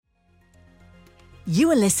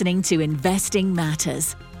You are listening to Investing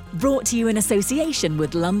Matters, brought to you in association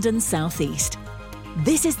with London South East.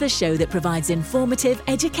 This is the show that provides informative,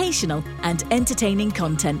 educational and entertaining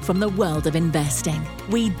content from the world of investing.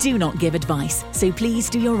 We do not give advice, so please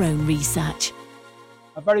do your own research.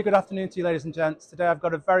 A very good afternoon to you, ladies and gents. Today I've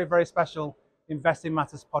got a very, very special Investing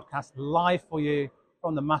Matters podcast live for you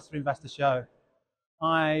from the Master Investor Show.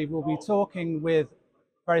 I will be talking with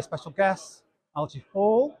very special guests, Algie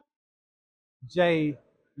Hall, Jay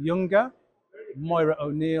Younger, Moira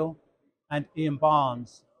O'Neill, and Ian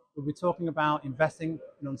Barnes. We'll be talking about investing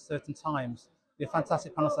in uncertain times. It'll be a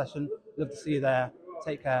fantastic panel session. Love to see you there.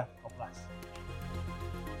 Take care. God bless.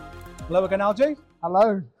 Hello again, Algie.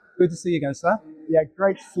 Hello. Good to see you again, sir. Yeah,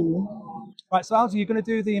 great to see you. Right, so Algie, you're going to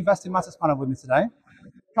do the Investing Matters panel with me today.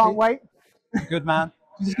 Can't wait. Good man.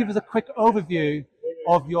 Can you just give us a quick overview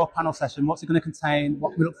of your panel session? What's it going to contain?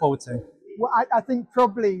 What can we look forward to? Well, I think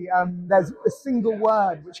probably there's a single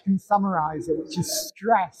word which can summarize it, which is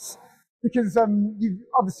stress. Because you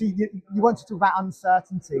want to talk about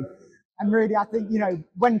uncertainty. And really, I think,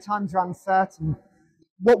 when times are uncertain,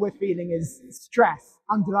 what we're feeling is stress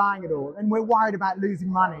underlying it all. And we're worried about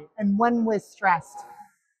losing money. And when we're stressed,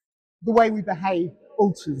 the way we behave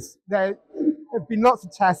alters. There have been lots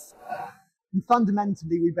of tests, and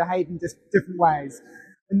fundamentally we behave in just different ways.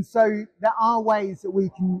 And so there are ways that we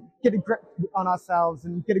can get a grip on ourselves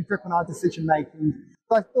and get a grip on our decision making.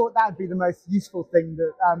 So I thought that would be the most useful thing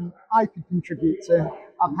that I could contribute to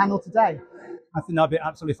our panel today. I think that'd be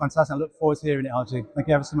absolutely fantastic. I look forward to hearing it, Algie. Thank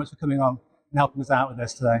you ever so much for coming on and helping us out with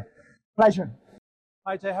this today. Pleasure.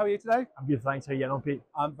 Hi, Jay. How are you today? I'm good, thanks. How are you getting on, Pete?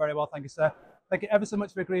 I'm very well, thank you, sir. Thank you ever so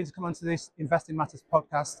much for agreeing to come onto this Investing Matters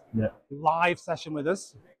podcast live session with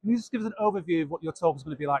us. Can you just give us an overview of what your talk is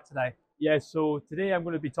going to be like today? Yeah, so today I'm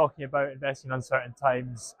going to be talking about investing in uncertain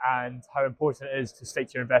times and how important it is to stick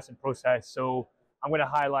to your investment process. So I'm going to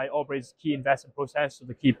highlight Aubrey's key investment process, so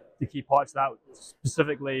the key parts of that,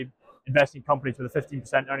 specifically investing in companies with a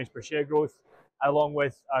 15% earnings per share growth, along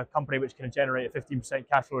with a company which can generate a 15%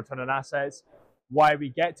 cash flow return on assets, why we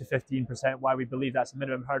get to 15%, why we believe that's a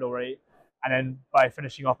minimum hurdle rate, and then by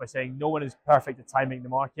finishing off by saying no one is perfect at timing the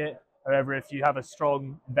market. However, if you have a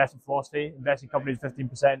strong investment philosophy, investing in companies with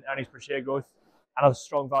 15% earnings per share growth, and a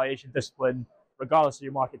strong valuation discipline, regardless of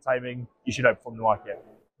your market timing, you should outperform the market.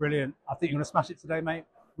 Brilliant. I think you're going to smash it today, mate.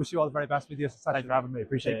 Wish you all the very best with your session. Thanks for having me.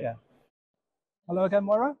 Appreciate it. Hello again,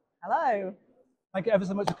 Moira. Hello. Thank you ever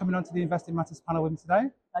so much for coming on to the Investing Matters panel with me today.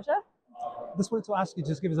 Pleasure. I just wanted to ask you to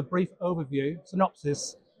just give us a brief overview,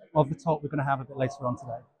 synopsis of the talk we're going to have a bit later on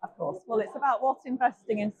today. Of course. Well, it's about what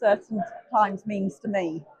investing in certain times means to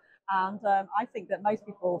me. And I think that most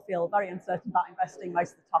people feel very uncertain about investing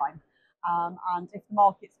most of the time. And if the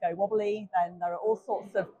markets go wobbly, then there are all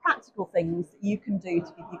sorts of practical things that you can do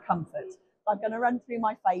to give you comfort. So I'm going to run through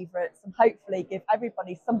my favourites and hopefully give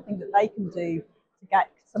everybody something that they can do to get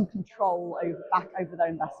some control back over their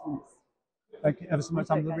investments. Thank you ever so much.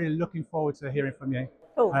 I'm really looking forward to hearing from you.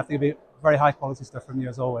 Cool. And I think it'll be very high quality stuff from you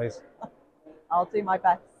as always. I'll do my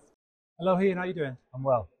best. Hello, Ian. How are you doing? I'm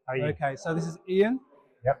well. How are you? Okay, so this is Ian.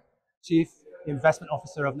 Yep. Chief Investment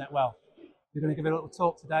Officer of NetWealth. We're going to give a little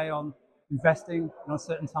talk today on investing in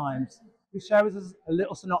uncertain times. Can you share with us a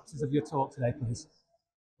little synopsis of your talk today, please?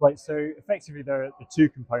 Right, so effectively there are the two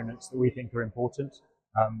components that we think are important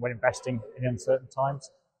when investing in uncertain times.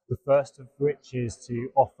 The first of which is to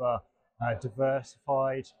offer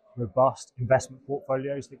diversified, robust investment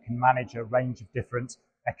portfolios that can manage a range of different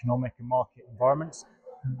economic and market environments.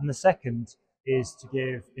 And the second is to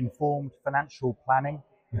give informed financial planning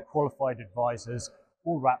with qualified advisors,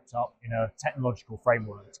 all wrapped up in a technological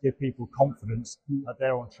framework to give people confidence that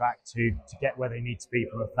they're on track to get where they need to be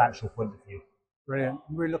from a financial point of view. Brilliant.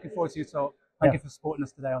 I'm really looking forward to your talk. Thank you for supporting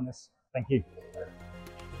us today on this. Thank you.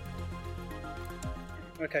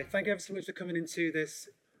 Okay, thank you ever so much for coming into this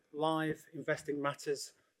live Investing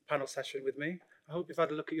Matters panel session with me. I hope you've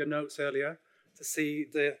had a look at your notes earlier to see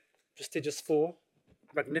the prestigious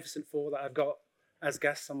magnificent four that I've got as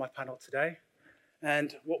guests on my panel today.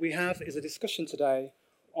 And what we have is a discussion today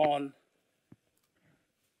on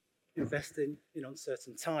investing in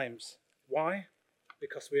uncertain times. Why?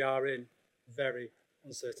 Because we are in very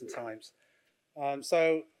uncertain times.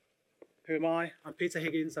 So who am I? I'm Peter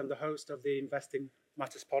Higgins. I'm the host of the Investing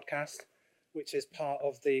Matters podcast, which is part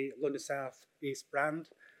of the London South East brand.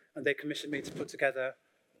 And they commissioned me to put together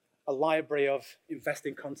a library of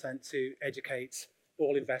investing content to educate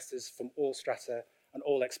all investors from all strata and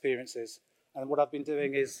all experiences. And what I've been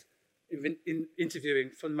doing is interviewing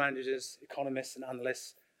fund managers, economists and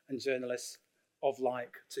analysts and journalists of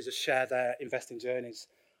like to just share their investing journeys.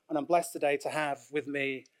 And I'm blessed today to have with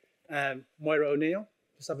me Moira O'Neill.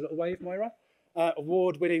 Just have a little wave, Moira.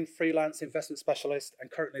 Award-winning freelance investment specialist and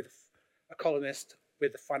currently a columnist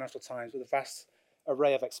with the Financial Times with a vast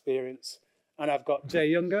array of experience. And I've got Jay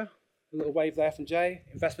Younger, a little wave there from Jay,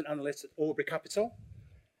 investment analyst at Aubrey Capital.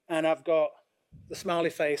 And I've got the smiley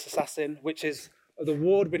face assassin, which is the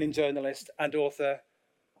award-winning journalist and author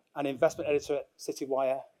and investment editor at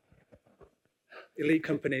CityWire, elite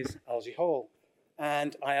companies, Algie Hall.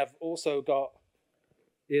 And I have also got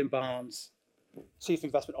Ian Barnes, Chief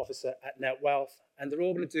Investment Officer at Net Wealth. And they're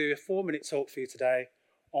all going to do a 4-minute talk for you today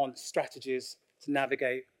on strategies to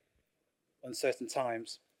navigate uncertain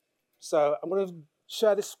times. So I'm going to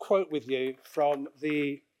share this quote with you from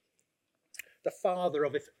the father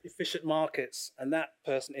of efficient markets, and that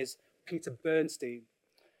person is Peter Bernstein.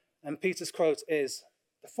 And Peter's quote is,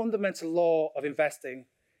 "The fundamental law of investing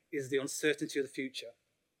is the uncertainty of the future."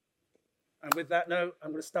 And with that note,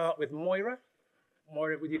 I'm going to start with Moira.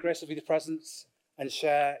 Moira, would you grace us with your presence and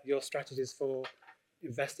share your strategies for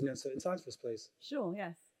investing in uncertain times for us, please? Sure,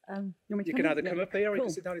 yes. You can either come up here or you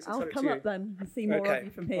can sit down. It's I'll entirely come up to up then and see more of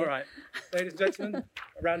you from here. All right. Ladies and gentlemen,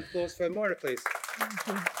 a round of applause for Moira, please. Thank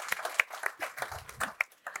you.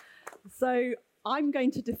 So I'm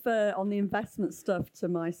going to defer on the investment stuff to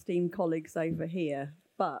my esteemed colleagues over here,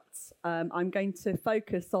 but I'm going to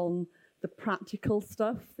focus on the practical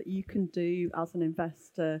stuff that you can do as an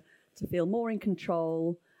investor to feel more in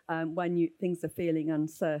control when things are feeling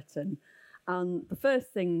uncertain. And the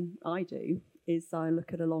first thing I do is I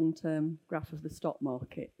look at a long-term graph of the stock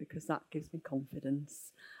market because that gives me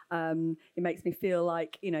confidence. It makes me feel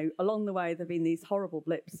like, along the way there have been these horrible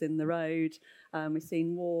blips in the road. We've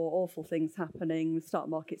seen war, awful things happening. The stock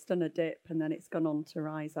market's done a dip and then it's gone on to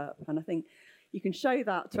rise up. And I think you can show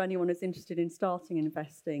that to anyone who's interested in starting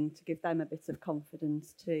investing to give them a bit of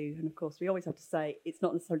confidence too. And of course, we always have to say it's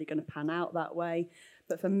not necessarily going to pan out that way.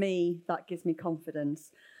 But for me, that gives me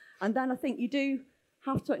confidence. And then I think you do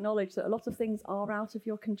have to acknowledge that a lot of things are out of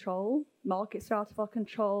your control. Markets are out of our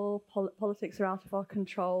control, politics are out of our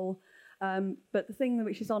control. But the thing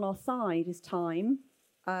which is on our side is time.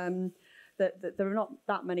 That there are not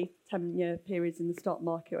that many 10-year periods in the stock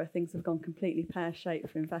market where things have gone completely pear-shaped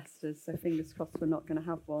for investors, so fingers crossed we're not going to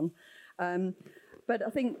have one. But I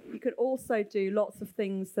think you could also do lots of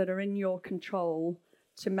things that are in your control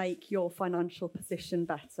to make your financial position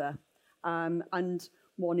better. And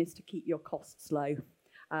one is to keep your costs low.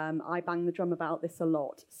 I bang the drum about this a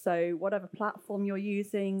lot. So whatever platform you're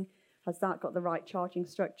using, has that got the right charging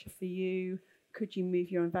structure for you? Could you move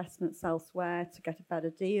your investments elsewhere to get a better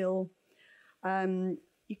deal?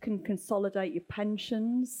 You can consolidate your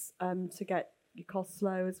pensions to get your costs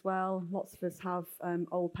low as well. Lots of us have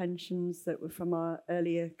old pensions that were from our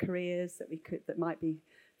earlier careers that might be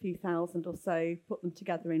a few thousand or so. Put them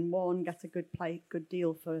together in one, get a good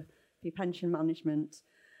deal for your pension management.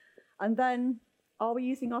 And then, are we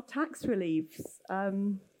using our tax reliefs?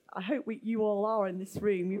 I hope you all are in this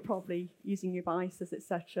room. You're probably using your ISAs,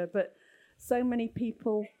 etc. But so many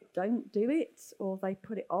people don't do it, or they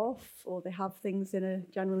put it off, or they have things in a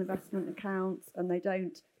general investment account and they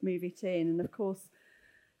don't move it in. And of course,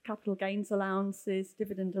 capital gains allowances,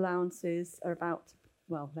 dividend allowances are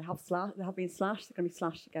they have been slashed. They're going to be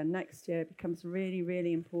slashed again next year. It becomes really,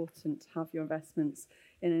 really important to have your investments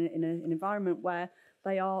in an environment where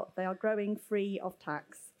they are growing free of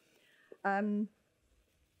tax.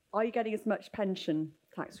 Are you getting as much pension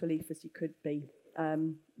tax relief as you could be?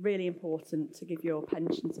 Really important to give your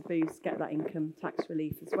pensions a boost, get that income tax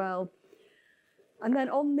relief as well. And then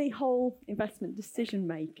on the whole investment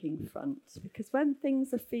decision-making front, because when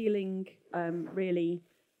things are feeling really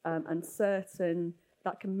uncertain,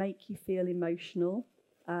 that can make you feel emotional.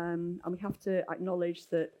 And we have to acknowledge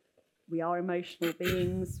that we are emotional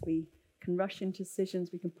beings. We can rush into decisions,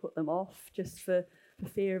 we can put them off just for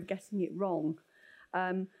fear of getting it wrong.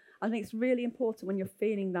 I think it's really important when you're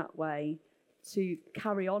feeling that way to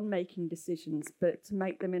carry on making decisions, but to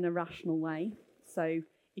make them in a rational way. So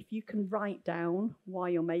if you can write down why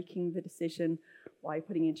you're making the decision, why you're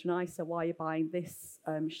putting into an ISA, why you're buying this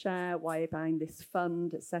share, why you're buying this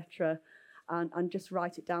fund, etc., and just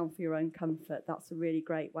write it down for your own comfort, that's a really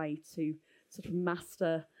great way to sort of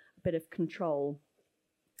master a bit of control.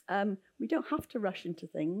 We don't have to rush into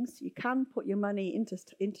things. You can put your money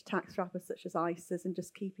into tax wrappers such as ISAs and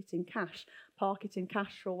just keep it in cash, park it in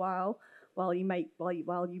cash for a while you make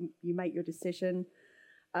your decision.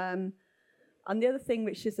 And the other thing,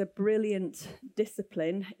 which is a brilliant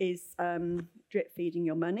discipline, is drip feeding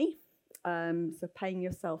your money. So paying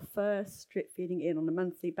yourself first, drip feeding in on a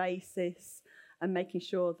monthly basis, and making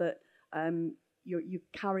sure that you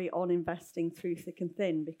carry on investing through thick and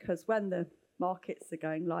thin. Because when the markets are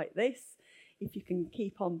going like this, if you can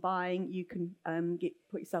keep on buying, you can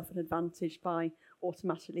put yourself an advantage by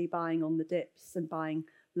automatically buying on the dips and buying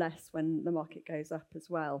less when the market goes up as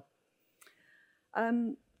well.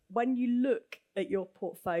 When you look at your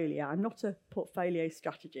portfolio, I'm not a portfolio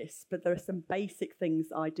strategist, but there are some basic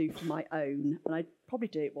things I do for my own, and I probably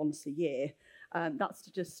do it once a year. That's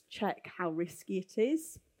to just check how risky it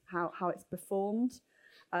is, how it's performed,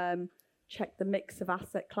 check the mix of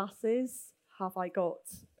asset classes. Have I got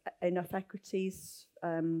enough equities?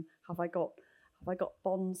 Have I got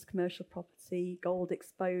bonds, commercial property, gold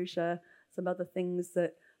exposure, some other things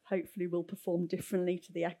that hopefully will perform differently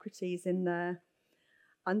to the equities in there?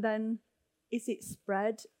 And then, is it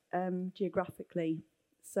spread geographically?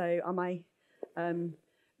 So am I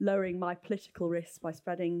lowering my political risk by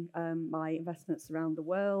spreading my investments around the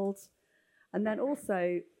world? And then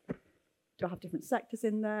also, do I have different sectors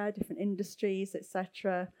in there, different industries,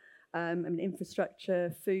 etc.?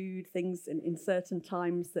 Infrastructure, food, things in certain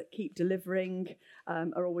times that keep delivering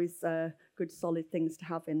are always good, solid things to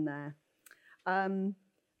have in there.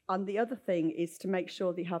 And the other thing is to make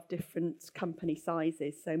sure that you have different company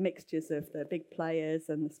sizes, so mixtures of the big players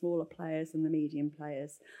and the smaller players and the medium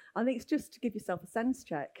players. I think it's just to give yourself a sense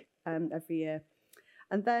check every year.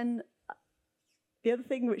 And then the other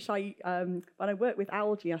thing which when I worked with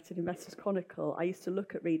Algie at an Investors Chronicle, I used to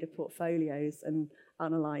look at reader portfolios and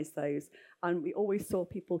analyse those. And we always saw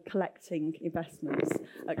people collecting investments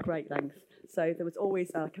at great length. So there was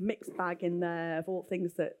always like a mixed bag in there of all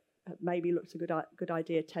things that maybe looked a good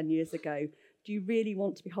idea 10 years ago. Do you really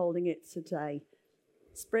want to be holding it today?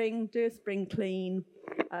 Do a spring clean,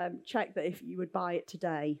 check that if you would buy it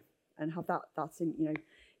today and have that's in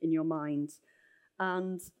your mind.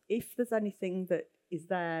 And if there's anything that is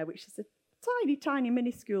there, which is a tiny, tiny,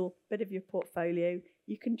 minuscule bit of your portfolio,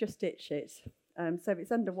 you can just ditch it. So if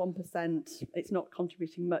it's under 1%, it's not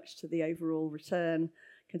contributing much to the overall return,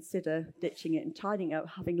 consider ditching it and tidying it up,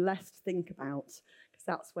 having less to think about, because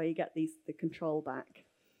that's where you get the control back.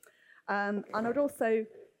 And I would also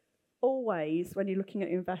always, when you're looking at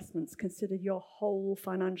your investments, consider your whole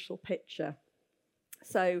financial picture.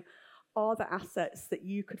 So are there assets that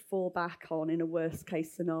you could fall back on in a worst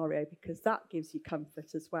case scenario? Because that gives you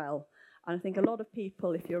comfort as well. And I think a lot of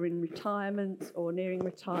people, if you're in retirement or nearing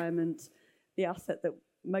retirement, the asset that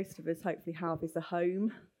most of us hopefully have is a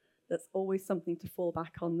home. That's always something to fall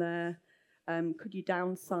back on there. Could you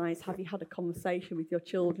downsize? Have you had a conversation with your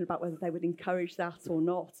children about whether they would encourage that or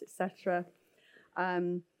not, etc.?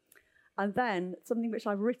 And then something which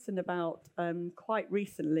I've written about quite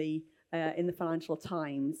recently in the Financial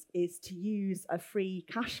Times is to use a free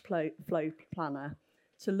cash flow planner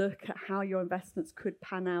to look at how your investments could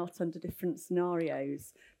pan out under different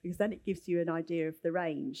scenarios, because then it gives you an idea of the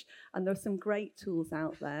range. And there are some great tools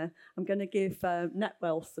out there. I'm going to give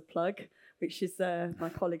NetWealth a plug, which is my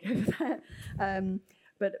colleague over there.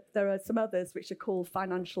 But there are some others which are called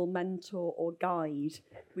Financial Mentor or Guide,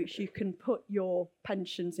 which you can put your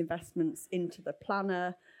pensions investments into the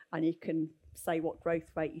planner, and you can say what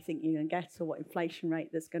growth rate you think you're going to get or what inflation rate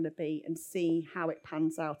there's going to be, and see how it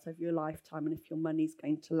pans out over your lifetime and if your money's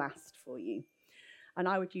going to last for you. And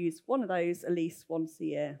I would use one of those at least once a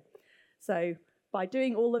year. So by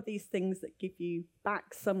doing all of these things that give you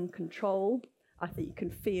back some control, I think you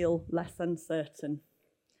can feel less uncertain.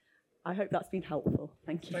 I hope that's been helpful.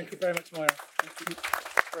 Thank you. Thank you very much, Moira. Thank you.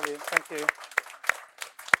 Brilliant. Thank you.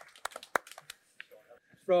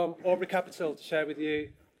 From Aubrey Capital to share with you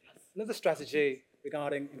another strategy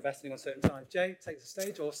regarding investing on certain times. Jay, take the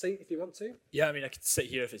stage, or seat if you want to. Yeah, I mean, I could sit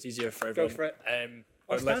here if it's easier for everyone. Go for it.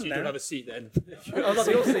 Unless you don't have a seat, then. Oh, that's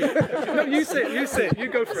your seat. No, you sit. You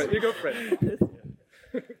go for it.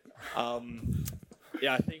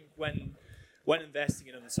 Yeah, I think when investing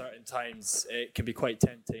in uncertain times, it can be quite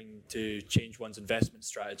tempting to change one's investment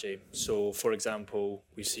strategy. So, for example,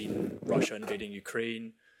 we've seen Russia invading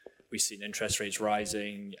Ukraine, we've seen interest rates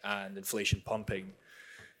rising and inflation pumping.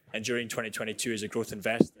 And during 2022, as a growth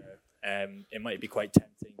investor, it might be quite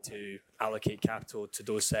tempting to allocate capital to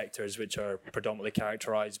those sectors which are predominantly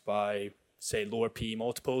characterized by, say, lower PE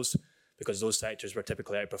multiples, because those sectors were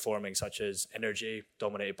typically outperforming, such as energy,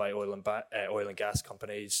 dominated by oil and gas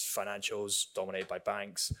companies, financials, dominated by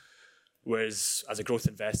banks. Whereas as a growth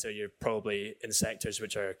investor, you're probably in sectors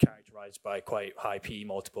which are characterized by quite high PE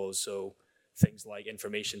multiples, so things like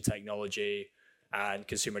information technology and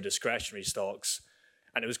consumer discretionary stocks.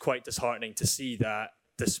 And it was quite disheartening to see that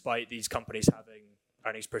despite these companies having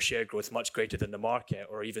earnings per share growth much greater than the market,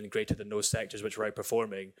 or even greater than those sectors which were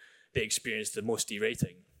outperforming, they experienced the most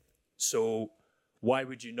derating. So why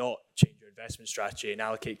would you not change your investment strategy and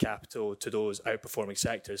allocate capital to those outperforming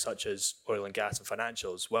sectors such as oil and gas and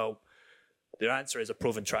financials? Well, the answer is a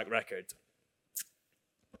proven track record.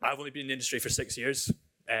 I've only been in the industry for 6 years,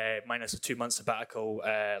 minus a 2-month sabbatical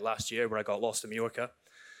last year where I got lost in Mallorca.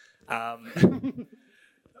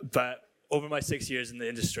 But over my 6 years in the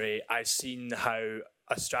industry, I've seen how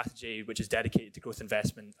a strategy which is dedicated to growth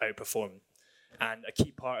investment outperform. And a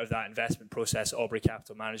key part of that investment process at Aubrey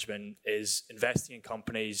Capital Management is investing in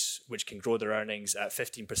companies which can grow their earnings at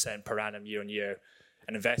 15% per annum year on year,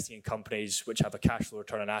 and investing in companies which have a cash flow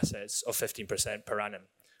return on assets of 15% per annum,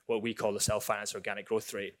 what we call the self-financed organic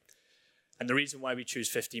growth rate. And the reason why we choose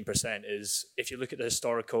 15% is if you look at the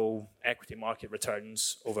historical equity market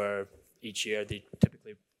returns over each year, they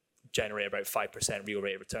typically generate about 5% real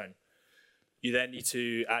rate of return. You then need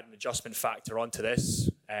to add an adjustment factor onto this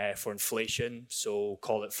for inflation, so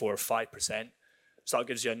call it 4 or 5%. So that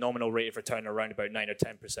gives you a nominal rate of return around about 9 or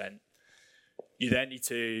 10%. You then need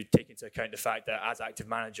to take into account the fact that as active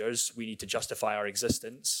managers, we need to justify our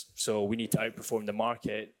existence. So we need to outperform the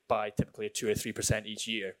market by typically 2 or 3% each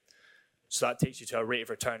year. So that takes you to a rate of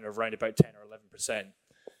return of around about 10 or 11%.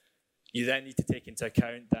 You then need to take into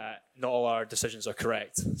account that not all our decisions are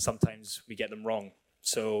correct. Sometimes we get them wrong.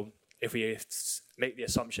 So if we make the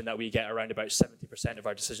assumption that we get around about 70% of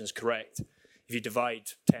our decisions correct, if you divide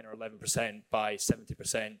 10 or 11% by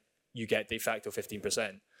 70%, you get de facto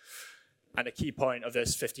 15%. And a key point of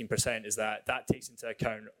this 15% is that that takes into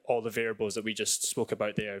account all the variables that we just spoke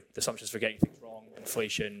about there, the assumptions for getting things wrong,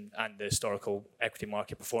 inflation, and the historical equity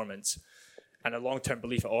market performance. And a long-term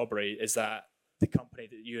belief at Aubrey is that the company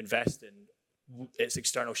that you invest in, its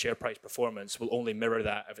external share price performance will only mirror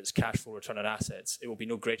that of its cash flow return on assets. It will be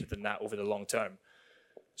no greater than that over the long term.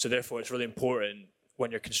 So therefore, it's really important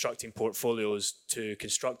when you're constructing portfolios to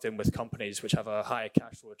construct them with companies which have a higher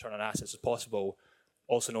cash flow return on assets as possible,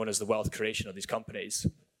 also known as the wealth creation of these companies.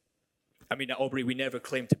 I mean, at Aubrey, we never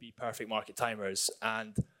claim to be perfect market timers,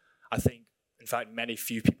 and I think, in fact, many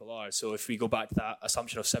few people are. So if we go back to that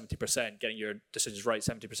assumption of 70%, getting your decisions right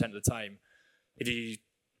 70% of the time, if you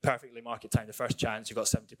perfectly market time the first chance, you've got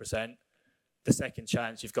 70%. The second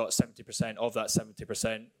chance, you've got 70% of that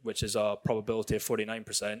 70%, which is a probability of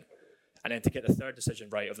 49%. And then to get the third decision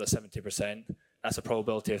right of the 70%, that's a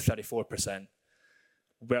probability of 34%.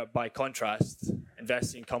 Where, by contrast,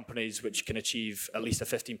 investing in companies which can achieve at least a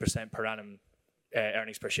 15% per annum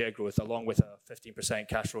earnings per share growth, along with a 15%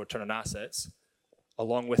 cash flow return on assets,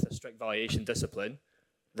 along with a strict valuation discipline,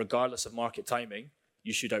 regardless of market timing,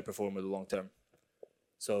 you should outperform over the long term.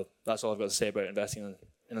 So that's all I've got to say about investing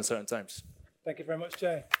in uncertain times. Thank you very much,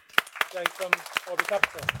 Jay. Jay from Aubrey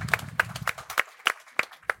Capital.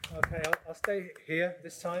 Okay, I'll stay here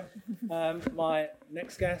this time. My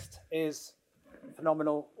next guest is a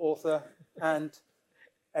phenomenal author and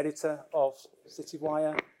editor of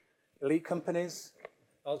Citywire, Elite Companies,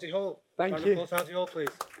 Algie Hall. Thank you. Algie Hall, please.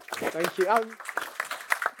 Thank you. I'm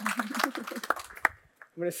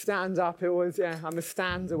going to stand up. I'm a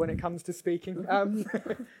stander when it comes to speaking.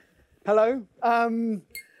 Hello.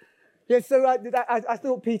 So I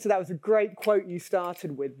thought, Peter, that was a great quote you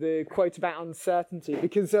started with, the quote about uncertainty,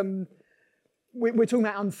 because we're talking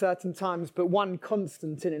about uncertain times, but one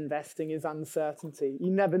constant in investing is uncertainty.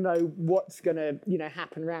 You never know what's going to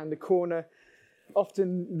happen around the corner.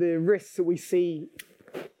 Often the risks that we see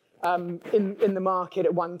in the market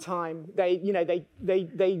at one time, they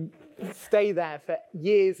stay there for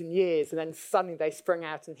years and years, and then suddenly they spring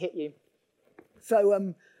out and hit you.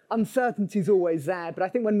 So uncertainty is always there, but I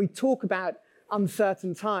think when we talk about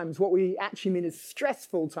uncertain times, what we actually mean is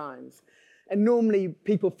stressful times. And normally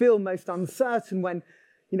people feel most uncertain when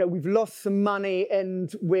we've lost some money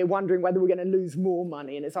and we're wondering whether we're going to lose more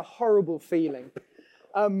money, and it's a horrible feeling.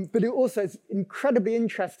 But it also is incredibly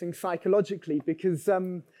interesting psychologically, because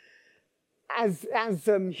as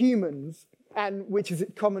humans, and which is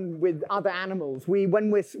common with other animals,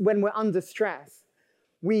 when we're under stress,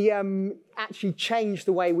 we actually change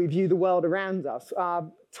the way we view the world around us.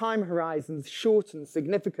 Our time horizons shorten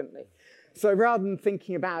significantly. So rather than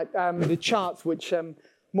thinking about the charts which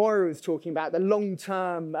Moira was talking about, the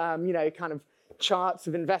long-term, kind of charts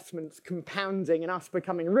of investments compounding and us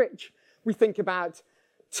becoming rich, we think about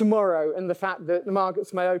tomorrow and the fact that the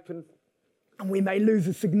markets may open and we may lose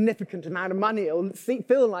a significant amount of money. It'll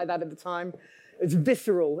feel like that at the time. It's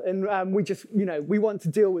visceral, and we just, we want to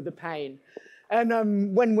deal with the pain.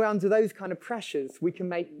 And when we're under those kind of pressures, we can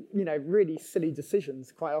make, really silly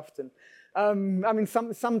decisions quite often.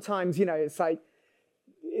 Sometimes, it's like,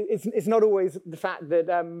 it's not always the fact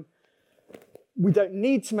that we don't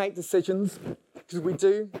need to make decisions, because we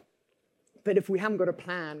do. But if we haven't got a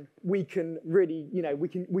plan, we can really,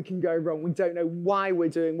 we can go wrong. We don't know why we're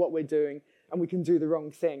doing what we're doing, and we can do the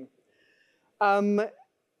wrong thing.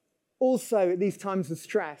 Also, at these times of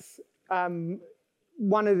stress,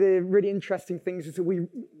 one of the really interesting things is that we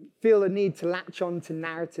feel a need to latch on to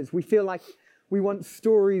narratives. We feel like we want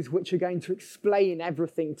stories which are going to explain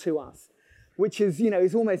everything to us, which is,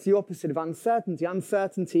 is almost the opposite of uncertainty.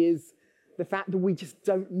 Uncertainty is the fact that we just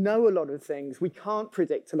don't know a lot of things. We can't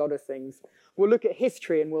predict a lot of things. We'll look at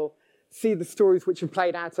history and we'll see the stories which have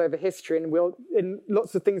played out over history, and in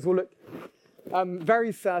lots of things will look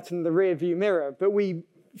very certain in the rear view mirror, but we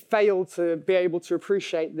fail to be able to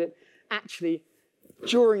appreciate that actually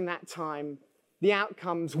during that time the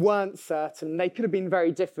outcomes weren't certain. They could have been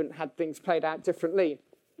very different had things played out differently.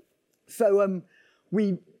 So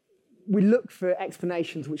we look for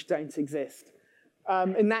explanations which don't exist.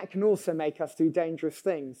 And that can also make us do dangerous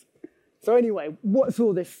things. So anyway, what's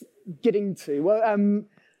all this getting to? Well,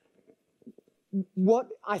 what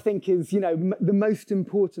I think is, the most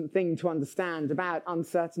important thing to understand about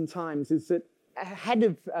uncertain times is that ahead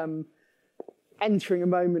of entering a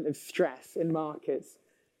moment of stress in markets,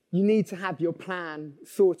 you need to have your plan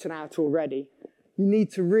sorted out already. You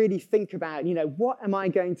need to really think about, what am I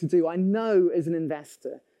going to do? I know as an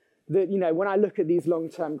investor that, when I look at these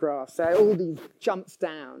long-term graphs, there are all these jumps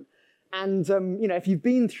down. And, if you've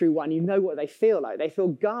been through one, you know what they feel like. They feel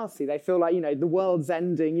ghastly. They feel like, the world's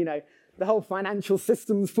ending, the whole financial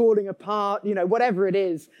system's falling apart, whatever it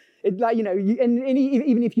is. It,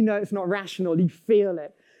 even if you know it's not rational, you feel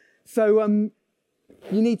it. So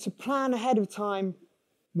you need to plan ahead of time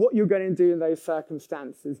what you're going to do in those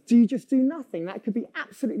circumstances. Do you just do nothing? That could be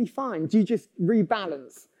absolutely fine. Do you just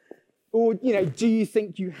rebalance? Or, do you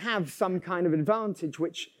think you have some kind of advantage,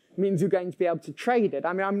 which means you're going to be able to trade it?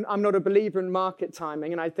 I mean, I'm not a believer in market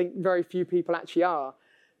timing, and I think very few people actually are,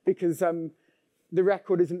 because the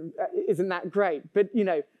record isn't that great. But,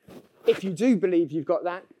 if you do believe you've got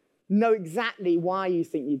that, know exactly why you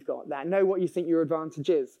think you've got that. Know what you think your advantage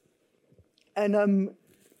is. And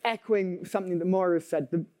echoing something that Maura said,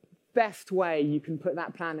 the best way you can put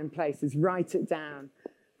that plan in place is write it down.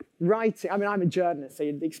 Writing, I mean, I'm a journalist, so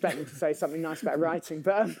you'd expect me to say something nice about writing,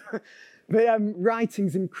 but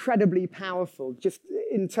writing's incredibly powerful, just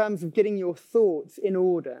in terms of getting your thoughts in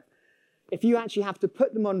order. If you actually have to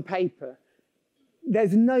put them on paper,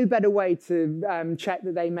 there's no better way to check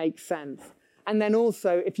that they make sense. And then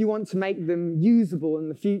also, if you want to make them usable in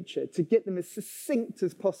the future, to get them as succinct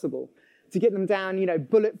as possible, to get them down,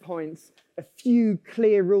 bullet points, a few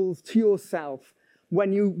clear rules to yourself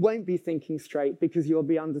when you won't be thinking straight because you'll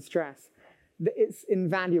be under stress. It's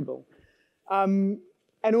invaluable. And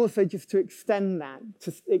also just to extend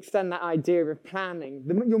that idea of planning.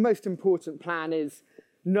 Your most important plan is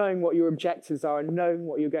knowing what your objectives are and knowing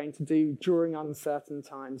what you're going to do during uncertain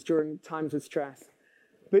times, during times of stress.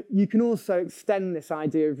 But you can also extend this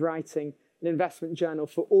idea of writing an investment journal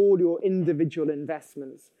for all your individual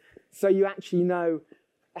investments. So you actually know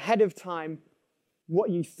ahead of time what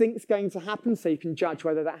you think is going to happen, so you can judge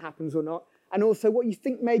whether that happens or not, and also what you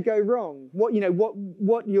think may go wrong. What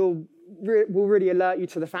will really alert you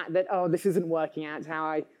to the fact that, oh, this isn't working out how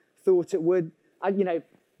I thought it would.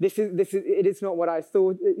 It is not what I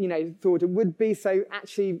thought it would be. So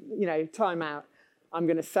actually, time out. I'm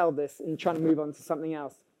going to sell this and try to move on to something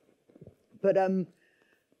else. But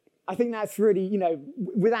I think that's really,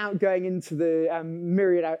 without going into the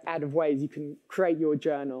myriad out of ways you can create your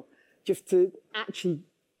journal, just to actually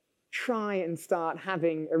try and start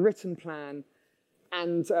having a written plan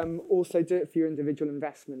and also do it for your individual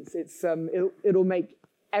investments. It'll make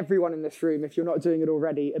everyone in this room, if you're not doing it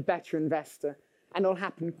already, a better investor. And it'll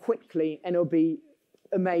happen quickly, and it'll be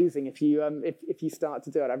amazing if you start to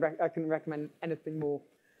do it. I couldn't recommend anything more.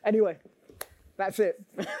 Anyway, that's it.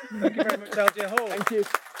 Thank you very much, LG Hall. Thank you.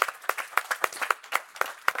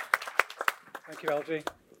 Thank you, LG.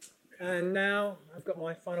 And now I've got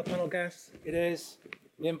my final panel guest. It is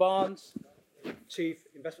Ian Barnes, Chief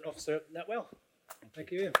Investment Officer at NetWealth.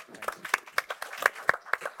 Thank you, Ian.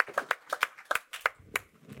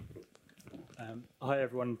 Hi,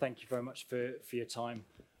 everyone. Thank you very much for your time.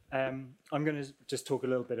 I'm going to just talk a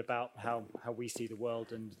little bit about how we see the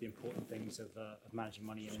world and the important things of managing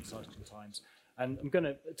money in uncertain times. And I'm going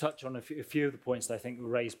to touch on a few of the points that I think were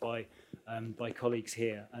raised by colleagues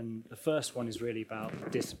here. And the first one is really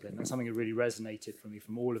about discipline. That's something that really resonated for me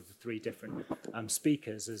from all of the three different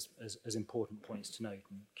speakers as important points to note.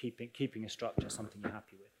 And keeping a structure, something you're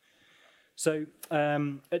happy with. So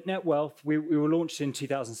at NetWealth, we were launched in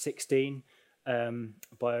 2016.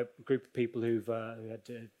 by a group of people who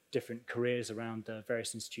had different careers around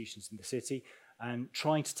various institutions in the city, and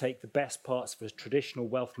trying to take the best parts of a traditional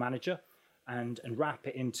wealth manager and wrap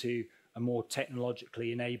it into a more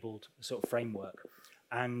technologically enabled sort of framework.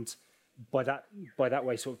 And by that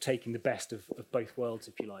way, sort of taking the best of both worlds,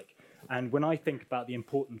 if you like. And when I think about the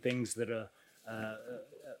important things that are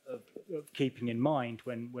of keeping in mind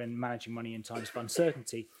when managing money in times of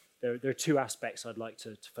uncertainty, there are two aspects I'd like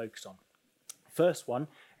to focus on. First one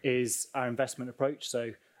is our investment approach.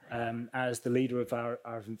 So as the leader of our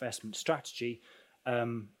investment strategy,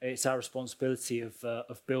 it's our responsibility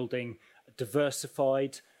of building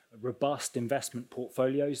diversified, robust investment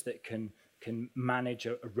portfolios that can manage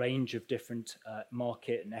a range of different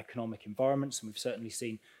market and economic environments, and we've certainly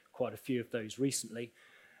seen quite a few of those recently.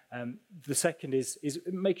 The second is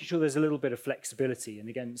making sure there's a little bit of flexibility, and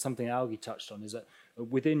again, something Algie touched on is that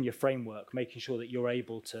within your framework, making sure that you're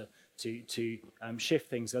able to shift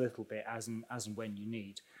things a little bit as and when you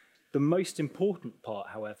need. The most important part,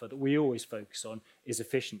 however, that we always focus on is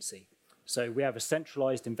efficiency. So we have a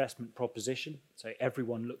centralized investment proposition. So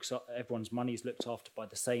everyone's money is looked after by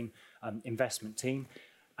the same investment team.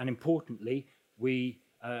 And importantly, we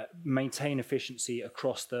maintain efficiency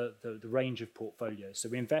across the range of portfolios. So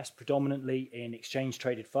we invest predominantly in exchange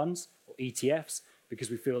traded funds, or ETFs, because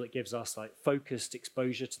we feel it gives us like focused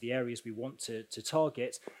exposure to the areas we want to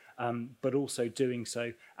target, but also doing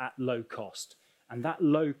so at low cost. And that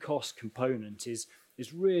low cost component is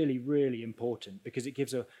really, really important because it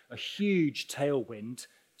gives a huge tailwind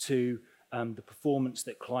to the performance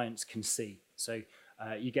that clients can see. So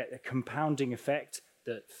you get a compounding effect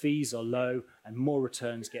that fees are low and more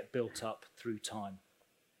returns get built up through time.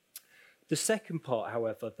 The second part,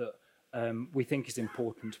 however, that we think is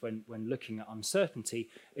important when looking at uncertainty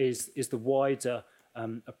is the wider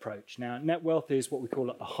approach. Now, NetWealth is what we call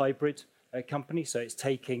a hybrid company, so it's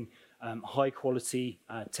taking high quality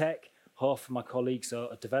tech. Half of my colleagues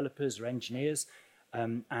are developers or engineers,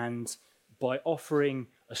 and by offering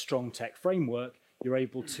a strong tech framework, you're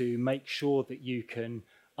able to make sure that you can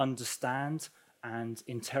understand and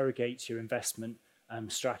interrogate your investment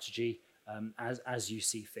strategy as you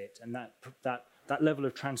see fit. And that level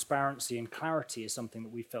of transparency and clarity is something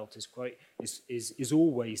that we felt is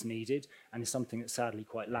always needed, and is something that's sadly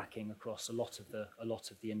quite lacking across a lot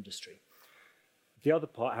of the industry. The other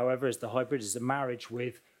part, however, is the hybrid is a marriage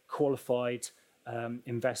with qualified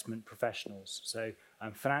investment professionals. So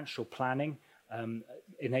financial planning,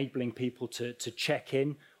 enabling people to check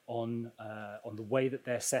in on the way that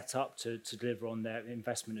they're set up to deliver on their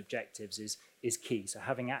investment objectives is key. So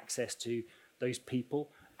having access to those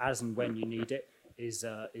people as and when you need it is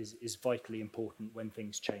vitally important when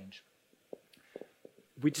things change.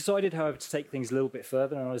 We decided, however, to take things a little bit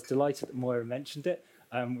further, and I was delighted that Moira mentioned it,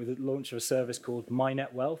 with the launch of a service called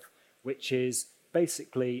MyNetWealth, which is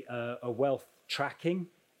basically a wealth tracking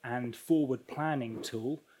and forward planning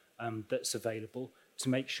tool that's available to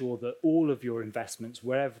make sure that all of your investments,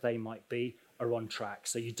 wherever they might be, are on track.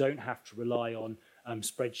 So you don't have to rely on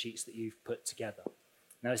spreadsheets that you've put together.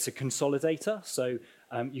 Now, it's a consolidator, so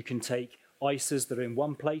you can take ISAs that are in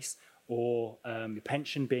one place, or your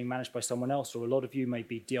pension being managed by someone else, or a lot of you may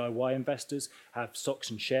be DIY investors, have stocks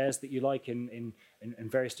and shares that you like in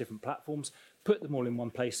various different platforms. Put them all in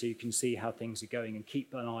one place so you can see how things are going and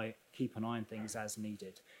keep an eye on things as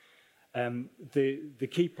needed. The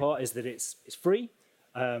key part is that it's free.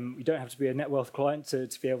 You don't have to be a NetWealth client to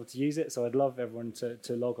be able to use it, so I'd love everyone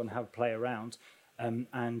to log on, have a play around,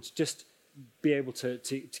 and just be able to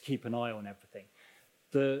keep an eye on everything.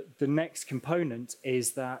 The next component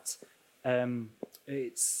is that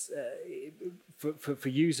it's for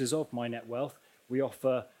users of MyNetWealth, we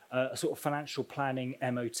offer a sort of financial planning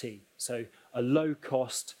MOT, so a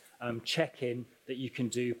low-cost check-in that you can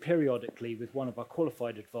do periodically with one of our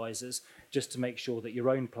qualified advisors, just to make sure that your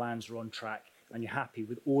own plans are on track and you're happy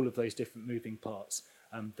with all of those different moving parts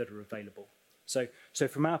that are available. So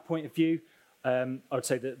from our point of view, I would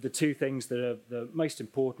say that the two things that are the most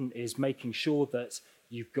important is making sure that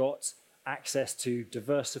you've got access to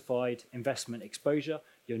diversified investment exposure.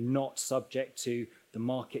 You're not subject to the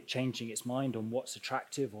market changing its mind on what's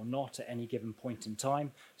attractive or not at any given point in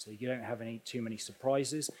time, so you don't have too many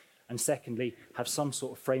surprises. And secondly, have some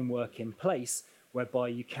sort of framework in place whereby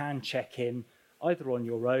you can check in either on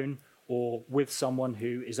your own or with someone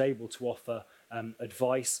who is able to offer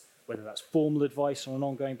advice, whether that's formal advice on an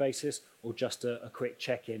ongoing basis or just a quick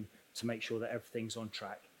check-in to make sure that everything's on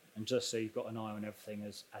track, and just so you've got an eye on everything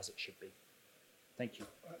as it should be. Thank you.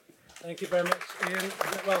 Thank you very much, Ian.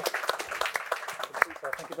 Well,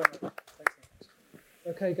 thank you very much. Thanks.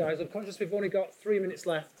 Okay, guys, I'm conscious we've only got 3 minutes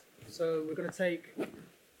left, So we're going to take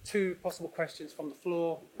 2 possible questions from the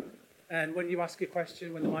floor. And when you ask your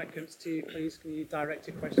question, when the mic comes to you, please can you direct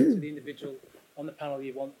your question to the individual on the panel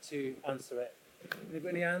you want to answer it.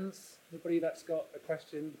 Anybody, any hands? Anybody that's got a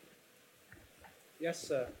question? Yes,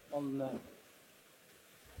 sir. On the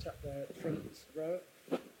chap there at the front row.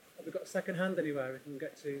 Have we got a second hand anywhere we can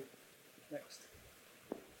get to next?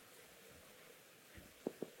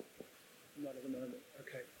 Not at the moment.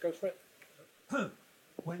 Okay, go for it.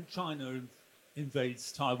 When China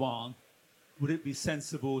invades Taiwan, would it be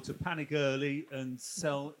sensible to panic early and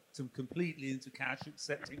sell them completely into cash,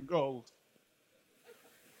 accepting gold?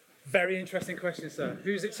 Very interesting question, sir.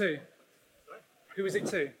 Who's it to? Who is it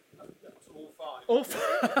to? To all 5. All 5.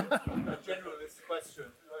 A generalist question.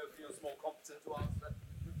 Whoever feels more competent to answer.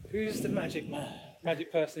 Who's the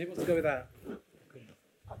magic person? Who wants to go with that?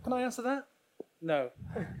 Can I answer that? No.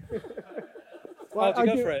 Well,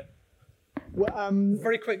 go for it. Well,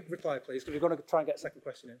 Very quick reply, please, because we're going to try and get a second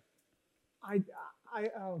question in.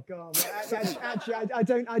 Oh God! Actually,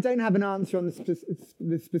 I don't have an answer on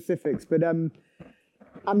the specifics, but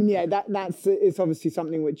I mean, yeah, that's it's obviously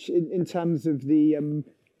something which, in terms of the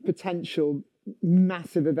potential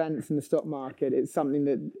massive events in the stock market, it's something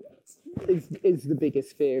that is the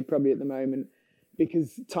biggest fear probably at the moment,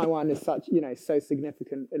 because Taiwan is such, so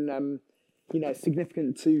significant and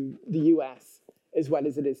significant to the US as well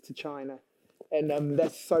as it is to China, and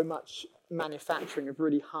there's so much manufacturing of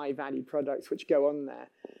really high value products which go on there.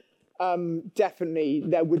 Definitely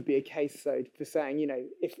there would be a case though for saying,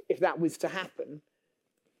 if that was to happen,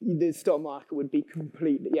 the stock market would be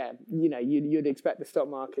completely, you'd expect the stock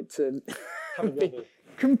market to Have a wobble.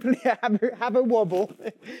 have a wobble,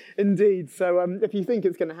 indeed. So if you think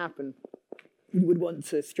it's going to happen, you would want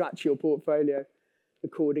to structure your portfolio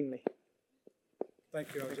accordingly.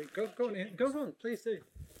 Thank you, RG. Go on, Ian. Go on, please do.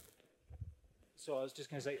 So I was just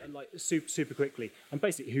going to say, like, super quickly, and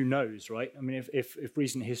basically, who knows, right? I mean, if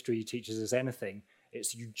recent history teaches us anything,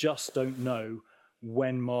 it's you just don't know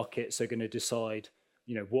when markets are going to decide,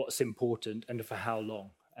 what's important and for how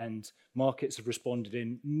long. And markets have responded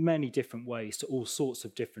in many different ways to all sorts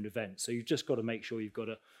of different events. So you've just got to make sure you've got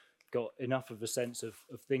enough of a sense of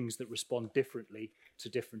things that respond differently to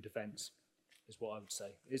different events, is what I would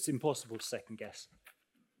say. It's impossible to second guess.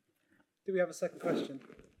 Do we have a second question?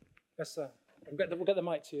 Yes, sir. We'll get the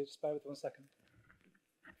mic to you. Just bear with 1 second.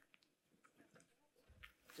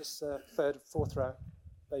 Just 3rd, 4th row.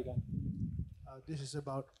 There you go. This is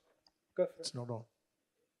about. Go for it. It's not on.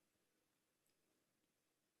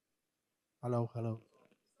 Hello.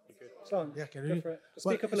 It's on. Yeah, can Go you? for it. Just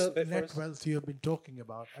speak up a little bit for Net us. wealth you have been talking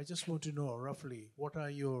about. I just want to know roughly what are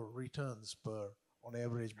your returns on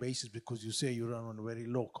average basis, because you say you run on very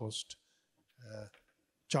low cost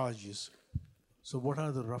charges. So what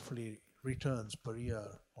are the roughly returns per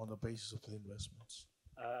year on the basis of the investments?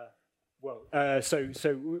 So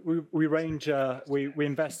we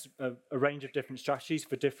invest a range of different strategies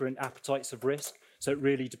for different appetites of risk. So it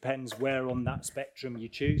really depends where on that spectrum you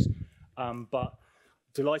choose. But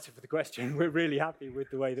delighted for the question. We're really happy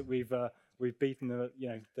with the way that we've beaten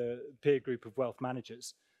the peer group of wealth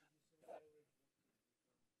managers.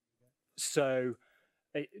 So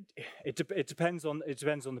it depends on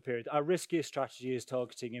the period. Our riskiest strategy is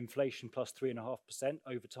targeting inflation plus 3.5%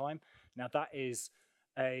 over time. Now that is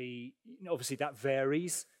obviously that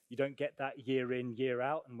varies. You don't get that year in, year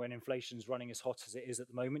out, and when inflation's running as hot as it is at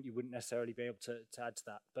the moment, you wouldn't necessarily be able to add to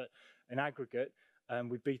that. But in aggregate,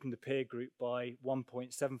 we've beaten the peer group by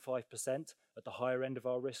 1.75% at the higher end of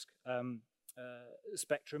our risk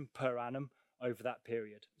spectrum per annum over that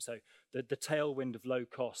period. So the tailwind of low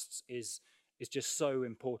costs is just so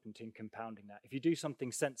important in compounding that. If you do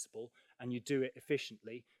something sensible and you do it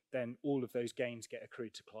efficiently, then all of those gains get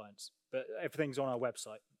accrued to clients. But everything's on our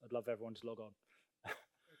website. I'd love everyone to log on. Okay.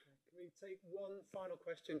 Can we take one final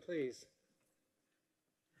question, please?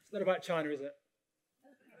 It's not about China, is it?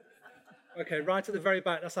 Okay, right at the very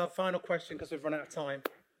back. That's our final question because we've run out of time.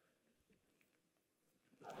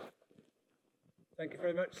 Thank you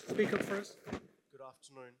very much. Speak up for us. Good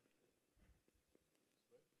afternoon.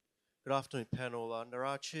 Good afternoon, panel.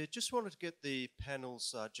 Niraj here. Just wanted to get the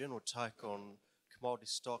panel's general take on commodity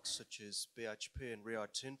stocks such as BHP and Rio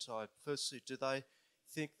Tinto. Firstly, do they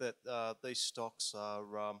think that these stocks are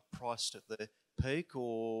priced at their peak,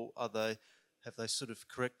 or have they sort of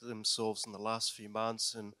corrected themselves in the last few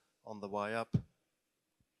months and on the way up?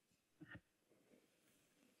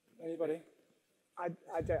 Anybody? I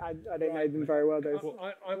don't know them very well,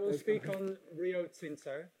 though. I will speak on Rio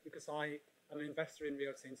Tinto because I am an investor in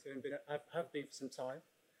Rio Tinto and have been for some time.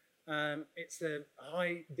 It's a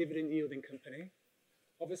high dividend yielding company.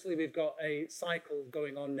 Obviously, we've got a cycle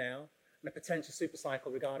going on now and a potential super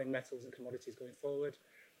cycle regarding metals and commodities going forward.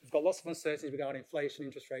 We've got lots of uncertainties regarding inflation,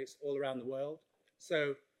 interest rates all around the world.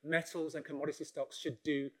 So metals and commodity stocks should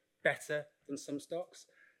do better than some stocks.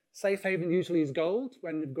 Safe haven usually is gold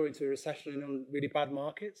when we go into a recession and on really bad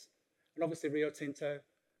markets. And obviously Rio Tinto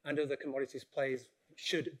and other commodities plays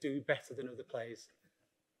should do better than other plays.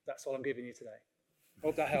 That's all I'm giving you today.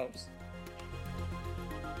 Hope that helps.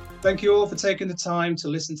 Thank you all for taking the time to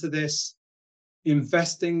listen to this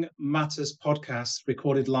Investing Matters podcast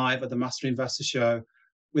recorded live at the Master Investor Show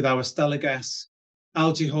with our stellar guests,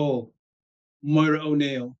 Algie Hall, Moira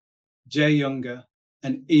O'Neill, Jay Younger,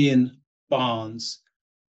 and Ian Barnes.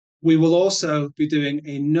 We will also be doing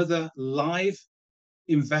another live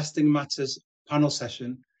Investing Matters panel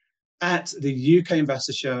session at the UK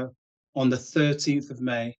Investor Show on the 13th of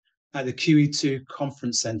May at the QE2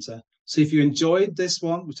 Conference Centre. So if you enjoyed this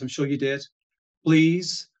one, which I'm sure you did,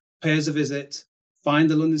 please pay us a visit, find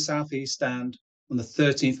the London South East stand on the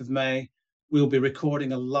 13th of May. We'll be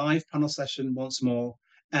recording a live panel session once more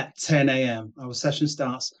at 10 a.m. Our session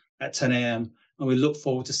starts at 10 a.m. and we look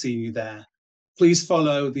forward to seeing you there. Please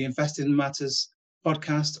follow the Investing Matters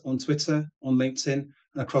podcast on Twitter, on LinkedIn,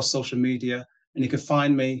 and across social media. And you can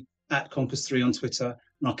find me at Conquest3 on Twitter,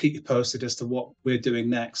 and I'll keep you posted as to what we're doing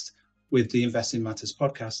next with the Investing Matters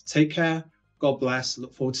podcast. Take care. God bless.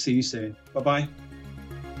 Look forward to seeing you soon. Bye-bye.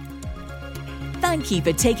 Thank you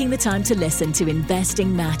for taking the time to listen to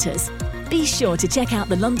Investing Matters. Be sure to check out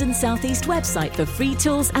the London South East website for free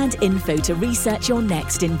tools and info to research your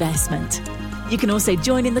next investment. You can also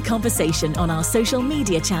join in the conversation on our social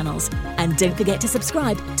media channels. And don't forget to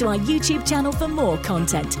subscribe to our YouTube channel for more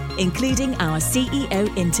content, including our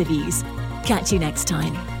CEO interviews. Catch you next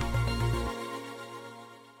time.